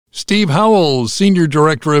Steve Howell, Senior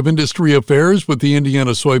Director of Industry Affairs with the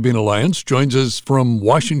Indiana Soybean Alliance, joins us from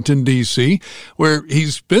Washington, D.C., where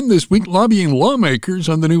he's been this week lobbying lawmakers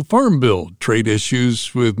on the new Farm Bill, trade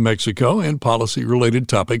issues with Mexico, and policy-related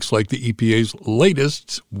topics like the EPA's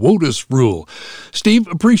latest WOTUS rule. Steve,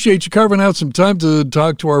 appreciate you carving out some time to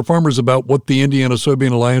talk to our farmers about what the Indiana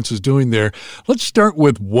Soybean Alliance is doing there. Let's start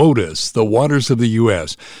with WOTUS, the waters of the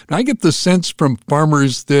U.S. Now, I get the sense from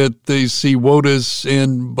farmers that they see WOTUS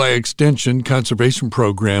and, by extension, conservation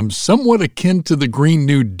programs somewhat akin to the Green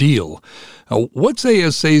New Deal. What's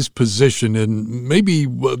ASA's position and maybe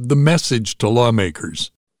the message to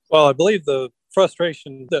lawmakers? Well, I believe the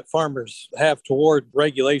frustration that farmers have toward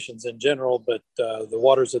regulations in general, but the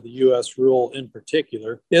waters of the U.S. rule in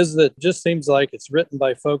particular, is that it just seems like it's written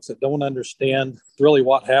by folks that don't understand really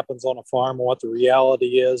what happens on a farm and what the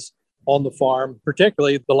reality is on the farm,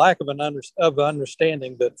 particularly the lack of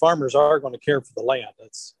understanding that farmers are going to care for the land.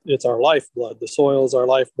 It's our lifeblood. The soil is our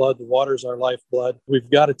lifeblood. The water is our lifeblood. We've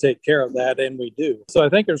got to take care of that, and we do. So I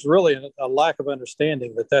think there's really a lack of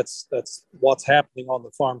understanding that that's what's happening on the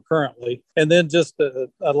farm currently, and then just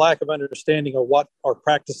a lack of understanding of what our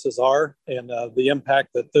practices are and the impact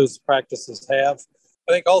that those practices have.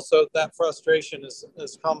 I think also that frustration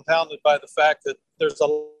is compounded by the fact that there's a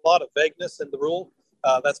lot of vagueness in the rule.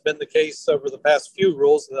 That's been the case over the past few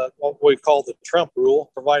rules. What we call the Trump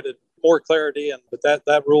rule provided more clarity, but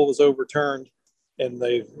that rule was overturned, and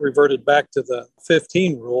they reverted back to the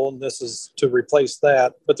 15 rule, and this is to replace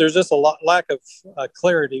that. But there's just a lack of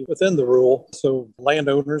clarity within the rule, so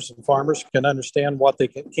landowners and farmers can understand what they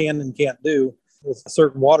can and can't do with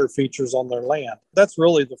certain water features on their land. That's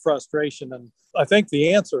really the frustration, and I think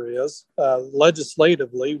the answer is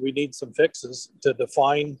legislatively we need some fixes to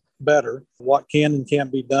define better what can and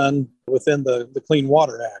can't be done within the Clean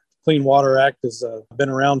Water Act. Clean Water Act has been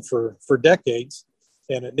around for decades,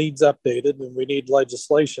 and it needs updated, and we need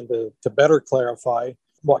legislation to better clarify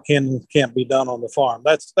what can and can't be done on the farm.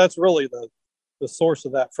 That's really the source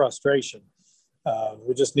of that frustration.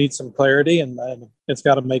 We just need some clarity, and it's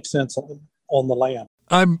got to make sense on the land.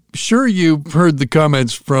 I'm sure you've heard the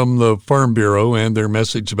comments from the Farm Bureau and their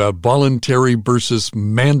message about voluntary versus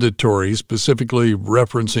mandatory, specifically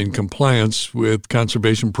referencing compliance with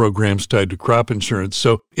conservation programs tied to crop insurance.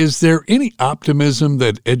 So is there any optimism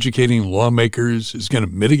that educating lawmakers is going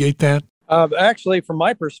to mitigate that? Actually, from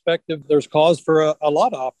my perspective, there's cause for a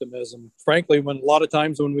lot of optimism. Frankly, a lot of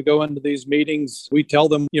times when we go into these meetings, we tell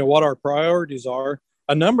them, what our priorities are.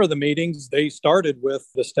 A number of the meetings, they started with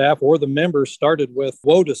the staff or the members started with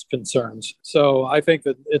WOTUS concerns. So I think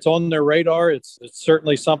that it's on their radar. It's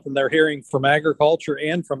certainly something they're hearing from agriculture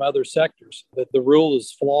and from other sectors, that the rule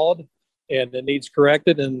is flawed and it needs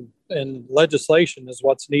corrected, and legislation is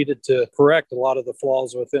what's needed to correct a lot of the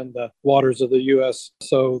flaws within the waters of the U.S.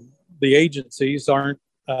 So the agencies aren't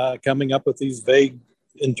coming up with these vague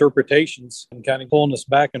interpretations and kind of pulling us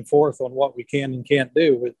back and forth on what we can and can't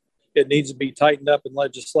do. It needs to be tightened up in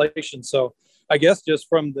legislation. So I guess just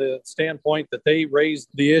from the standpoint that they raised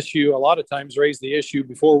the issue, a lot of times raised the issue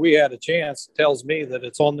before we had a chance, tells me that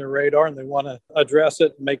it's on their radar and they want to address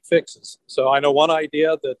it and make fixes. So I know one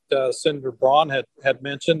idea that Senator Braun had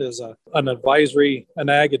mentioned is an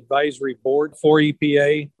ag advisory board for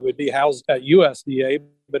EPA. It would be housed at USDA,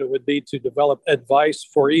 but it would be to develop advice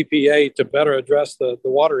for EPA to better address the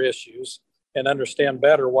water issues and understand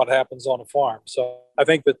better what happens on a farm. So I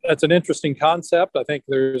think that's an interesting concept. I think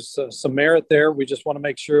there's some merit there. We just want to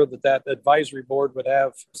make sure that advisory board would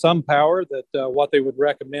have some power, that what they would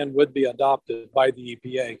recommend would be adopted by the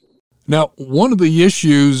EPA. Now, one of the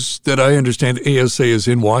issues that I understand ASA is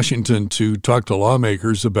in Washington to talk to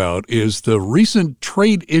lawmakers about is the recent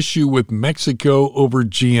trade issue with Mexico over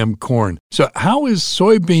GM corn. So how is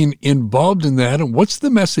soybean involved in that, and what's the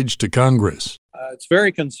message to Congress? It's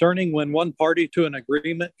very concerning when one party to an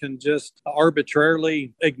agreement can just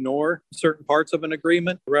arbitrarily ignore certain parts of an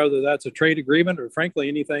agreement, whether that's a trade agreement or frankly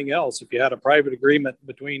anything else. If you had a private agreement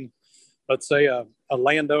between, let's say, a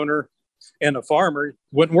landowner and a farmer, it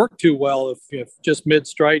wouldn't work too well if just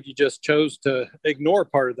mid-stride you just chose to ignore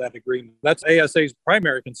part of that agreement. That's ASA's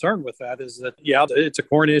primary concern with that, is that, it's a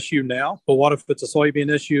corn issue now, but what if it's a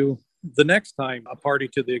soybean issue the next time a party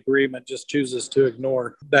to the agreement just chooses to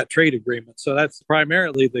ignore that trade agreement? So that's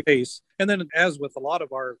primarily the case. And then, as with a lot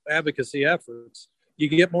of our advocacy efforts, you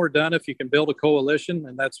get more done if you can build a coalition,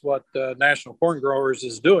 and that's what National Corn Growers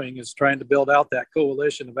is doing, is trying to build out that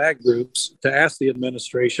coalition of ag groups to ask the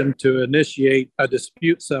administration to initiate a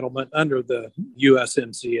dispute settlement under the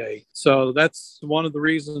USMCA. So that's one of the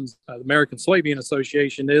reasons the American Soybean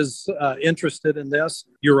Association is interested in this.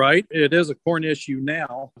 You're right, it is a corn issue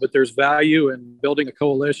now, but there's value in building a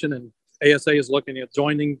coalition, and ASA is looking at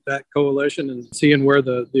joining that coalition and seeing where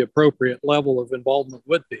the appropriate level of involvement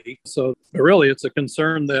would be. So really, it's a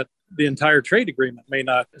concern that the entire trade agreement may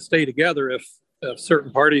not stay together if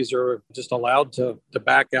certain parties are just allowed to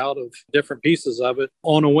back out of different pieces of it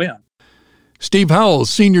on a whim. Steve Howell,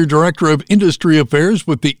 Senior Director of Industry Affairs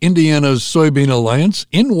with the Indiana Soybean Alliance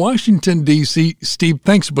in Washington, D.C. Steve,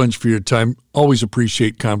 thanks a bunch for your time. Always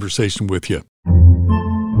appreciate conversation with you.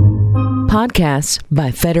 Podcasts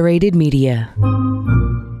by Federated Media.